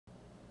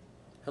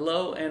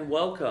Hello and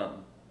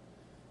welcome.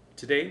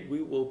 Today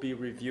we will be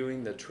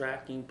reviewing the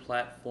tracking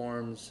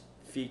platform's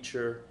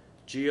feature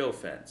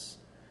GeoFence,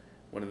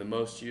 one of the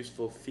most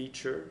useful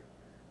feature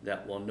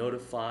that will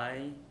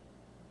notify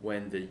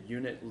when the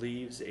unit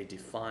leaves a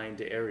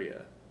defined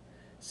area,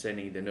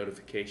 sending the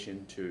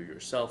notification to your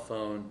cell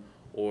phone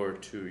or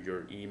to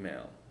your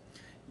email.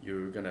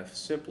 You're going to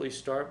simply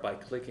start by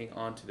clicking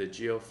onto the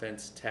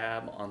GeoFence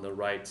tab on the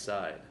right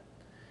side.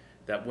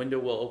 That window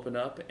will open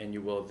up and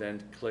you will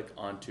then click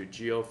onto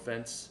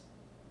GeoFence.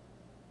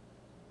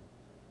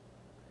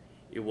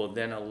 It will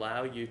then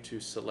allow you to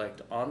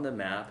select on the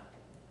map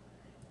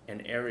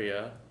an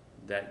area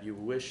that you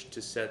wish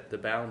to set the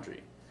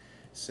boundary.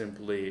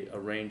 Simply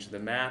arrange the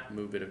map,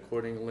 move it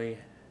accordingly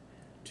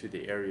to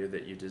the area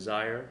that you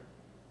desire.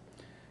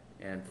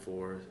 And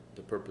for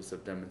the purpose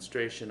of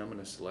demonstration, I'm going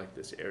to select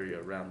this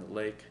area around the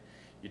lake.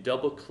 You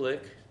double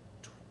click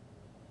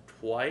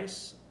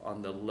twice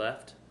on the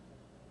left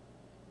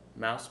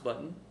mouse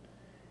button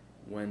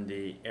when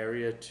the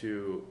area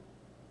to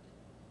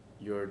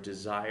your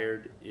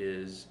desired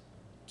is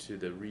to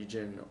the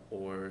region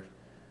or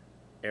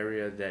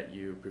area that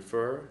you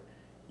prefer.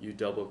 You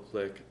double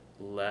click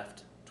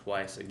left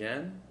twice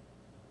again,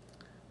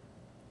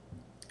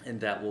 and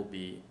that will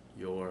be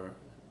your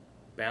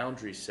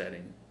boundary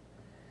setting.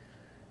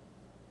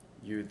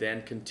 You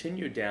then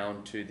continue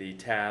down to the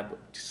tab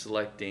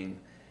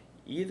selecting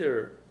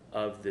either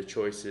of the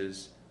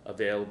choices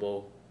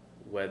available,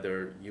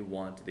 whether you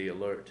want the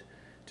alert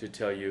to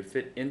tell you if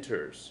it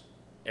enters,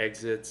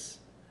 exits,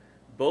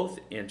 both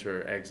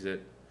enter,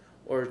 exit,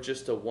 or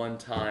just a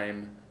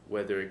one-time,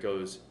 whether it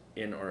goes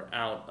in or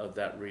out of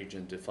that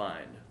region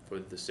defined. For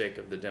the sake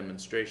of the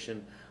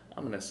demonstration,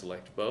 I'm going to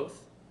select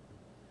both.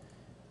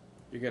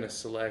 You're going to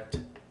select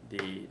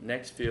the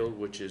next field,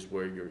 which is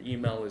where your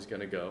email is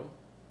going to go.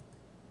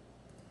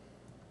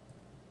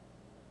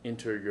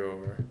 Enter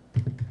your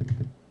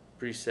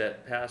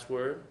preset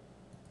password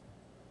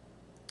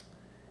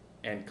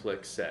and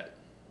click set.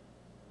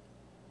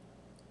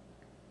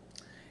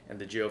 And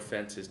the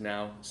GeoFence is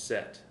now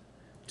set.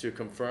 To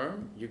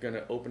confirm, you're going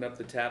to open up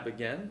the tab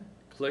again,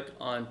 click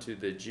onto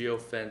the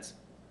GeoFence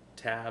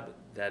tab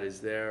that is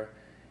there,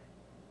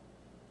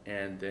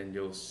 and then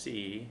you'll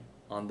see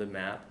on the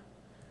map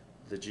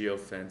the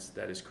GeoFence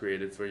that is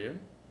created for you.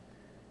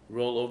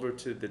 Roll over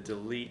to the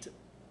delete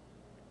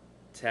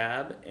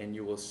tab and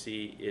you will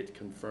see it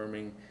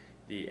confirming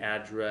the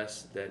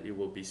address that it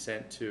will be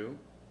sent to.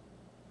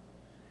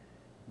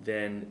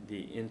 Then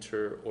the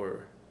enter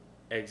or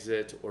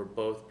exit or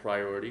both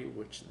priority,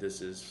 which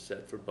this is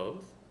set for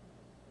both,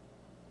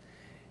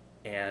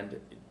 and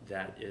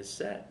that is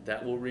set.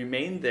 That will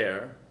remain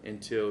there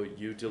until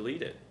you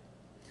delete it.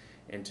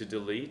 And to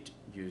delete,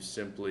 you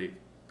simply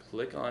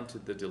click onto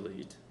the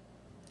delete.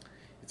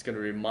 It's going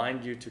to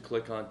remind you to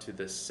click onto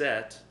the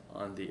set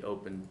on the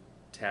open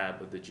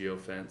tab of the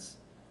GeoFence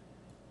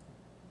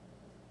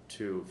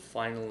to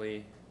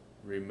finally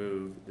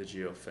remove the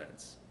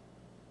GeoFence.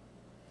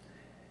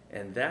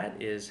 And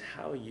that is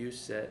how you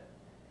set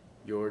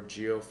your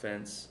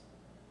GeoFence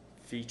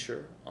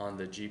feature on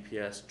the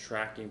GPS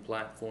tracking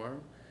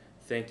platform.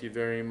 Thank you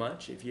very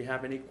much. If you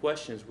have any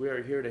questions, we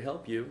are here to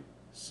help you.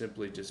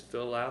 Simply just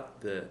fill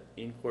out the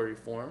inquiry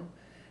form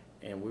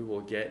and we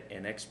will get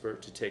an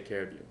expert to take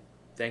care of you.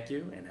 Thank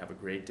you and have a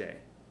great day.